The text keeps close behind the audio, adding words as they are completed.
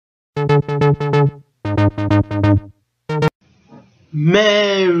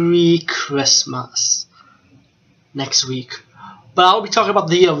Merry Christmas next week. But I'll be talking about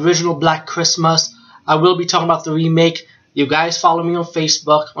the original Black Christmas. I will be talking about the remake. You guys follow me on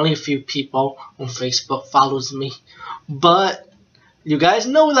Facebook. Only a few people on Facebook follows me. But you guys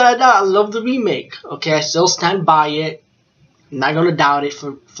know that I love the remake. Okay, I still stand by it. I'm not gonna doubt it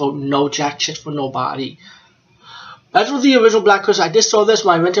for no jack shit for nobody. As for the original Black Christmas, I just saw this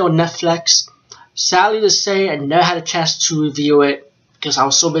when I went on Netflix. Sadly to say, I never had a chance to review it because I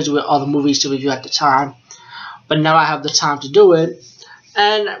was so busy with other movies to review at the time. But now I have the time to do it.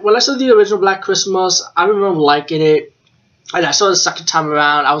 And when I saw the original Black Christmas, I remember liking it. And I saw it the second time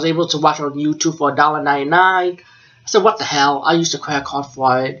around. I was able to watch it on YouTube for $1.99. I said, what the hell? I used a credit card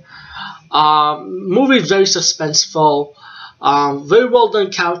for it. Movie is very suspenseful. Very well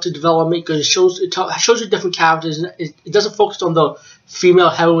done character development because it shows you different characters. It doesn't focus on the female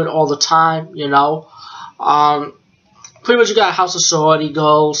heroine all the time, you know. Pretty much you got a house of sorority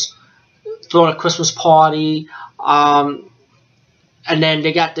girls throwing a Christmas party. And then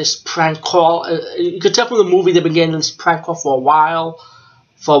they got this prank call. You could tell from the movie they've been getting this prank call for a while.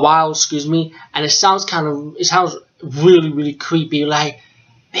 And it sounds really, really creepy. Like,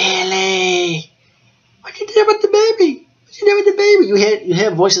 Billy, what you did with the baby? What you did with the baby? You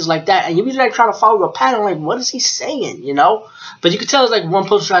hear voices like that, and you're really like trying to follow the pattern. Like, what is he saying? You know? But you can tell it's like one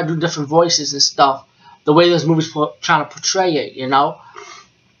person trying to do different voices and stuff. The way this movie's trying to portray it, you know.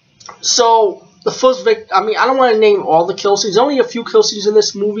 So the first victim. I mean, I don't want to name all the kill scenes. There's only a few kill scenes in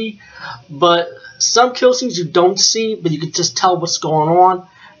this movie, but some kill scenes you don't see, but you can just tell what's going on.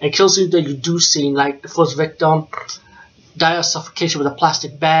 And kill scenes that you do see, like the first victim died of suffocation with a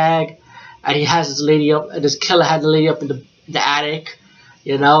plastic bag, and he has this lady up. And this killer had the lady up in the attic,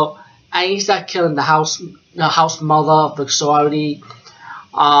 you know. And he started killing the house mother of the sorority.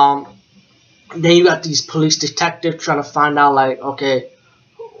 Then you got these police detectives trying to find out, like, okay,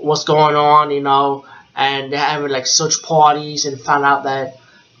 what's going on, you know, and they're having like search parties and found out that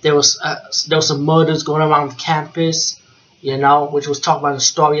there was some murders going around campus, you know, which was talked about in the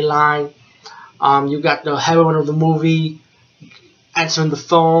storyline. You got the heroine of the movie answering the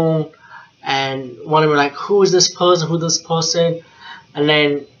phone and wondering like, who is this person, and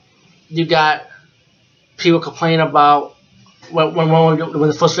then you got people complaining about when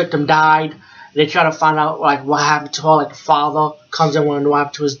the first victim died. They try to find out like what happened to her. Like the father comes in, want to know what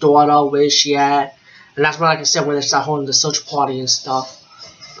happened to his daughter, where is she at, and that's when, like I said, when they start holding the search party and stuff.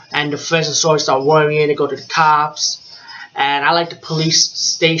 And the friends and sorority start worrying. They go to the cops, and I like the police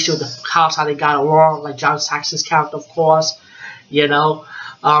station, the cops, how they got along, like John Saxon's character, of course, you know.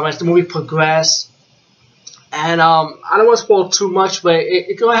 As the movie progressed, and I don't want to spoil too much, but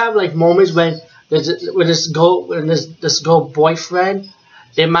it gonna have like moments when this girl boyfriend,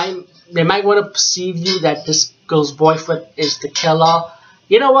 they might want to perceive you that this girl's boyfriend is the killer.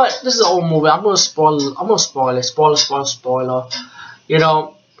 You know what? This is an old movie. I'm gonna spoil it. Spoiler. You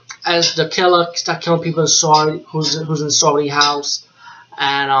know, as the killer start killing people in sorority, who's in sorority house,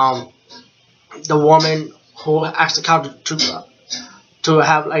 and the woman who asked the cop to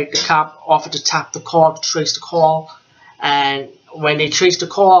have like the cop offered to tap the call to trace the call, and when they traced the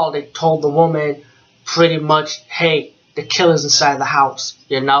call, they told the woman pretty much, hey, the killer's inside the house,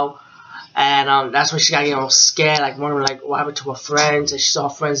 you know. And that's when she got, you know, scared, like wondering like what happened to her friends, and she saw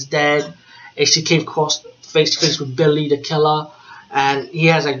her friends dead, and she came face to face with Billy the killer, and he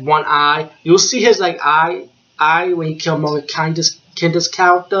has like one eye. You'll see his like eye when he killed Morgan Kinder's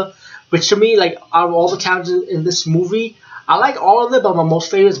character, which to me, like out of all the characters in this movie, I like all of them, but my most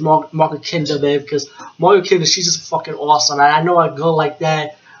favorite is Morgan Kinder, man, because Morgan Kinder, she's just fucking awesome, and I know a girl like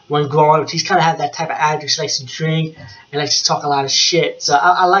that. When growing up, she's kind of had that type of attitude. She likes to drink and likes to talk a lot of shit. So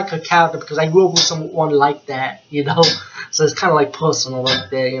I like her character because I grew up with someone like that, you know. So it's kind of like personal right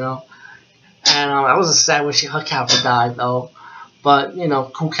there, you know. And I was sad when her character died, though. But, you know,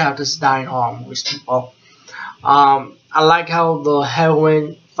 cool characters die in horror movies, people. I like how the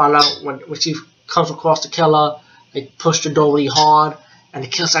heroine found out when she comes across the killer, they push the door really hard, and the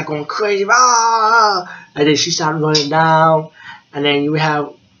killer started going crazy. Ah! And then she started running down. And then you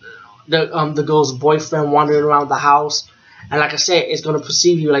have the girl's boyfriend wandering around the house, and like I said, it's gonna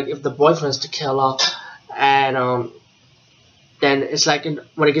perceive you like if the boyfriend's the killer, and then it's like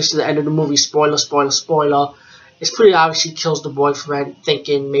when it gets to the end of the movie, spoiler, it's pretty obvious she kills the boyfriend,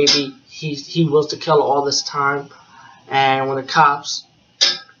 thinking maybe he was the killer all this time. And when the cops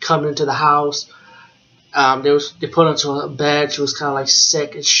come into the house, they put her into a bed. She was kind of like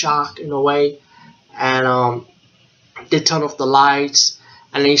sick and shocked in a way, and they turn off the lights.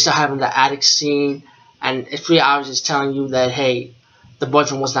 And then you start having the attic scene, and it's pretty obvious it's telling you that, hey, the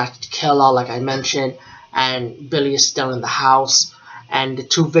boyfriend was not the killer, like I mentioned, and Billy is still in the house. and the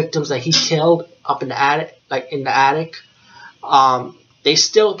 2 victims that he killed up in the attic, they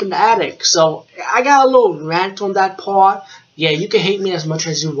still up in the attic. So I got a little rant on that part. Yeah, you can hate me as much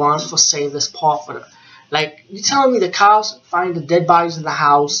as you want for saying this part. Like, you telling me the cops find the dead bodies in the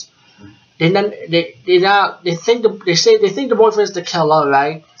house? They think the boyfriend's the killer,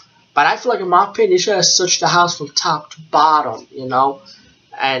 right? But I feel like, in my opinion, they should have searched the house from top to bottom, you know.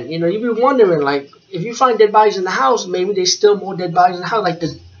 And you be wondering, like, if you find dead bodies in the house, maybe there's still more dead bodies in the house. Like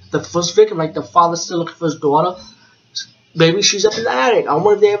the first victim, like the father still looking for his daughter. Maybe she's up in the attic. I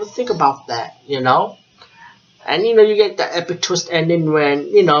wonder if they ever think about that, you know. And you get the epic twist ending when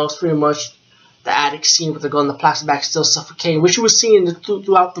it's pretty much the attic scene with the girl in the plastic bag still suffocating, which you were seeing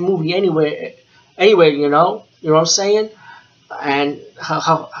throughout the movie anyway, you know what I'm saying? And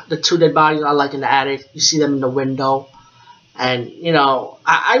how the 2 dead bodies are like in the attic, you see them in the window, and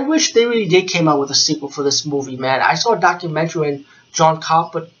I wish they really did came out with a sequel for this movie, man. I saw a documentary when John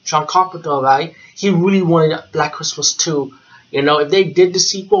Carpenter, right? He really wanted Black Christmas 2. If they did the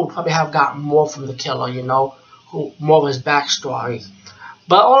sequel, we'd probably have gotten more from the killer, more of his backstory.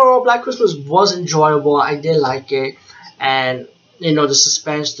 But overall, Black Christmas was enjoyable. I did like it. And, the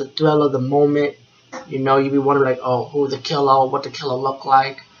suspense, the thrill of the moment. You'd be wondering, like, oh, who the killer, what the killer looked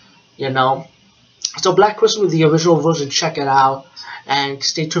like, So Black Christmas, the original version, check it out. And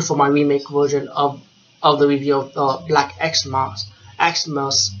stay tuned for my remake version of the review of Black Xmas,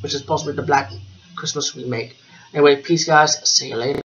 which is supposed to be the Black Christmas remake. Anyway, peace, guys. See you later.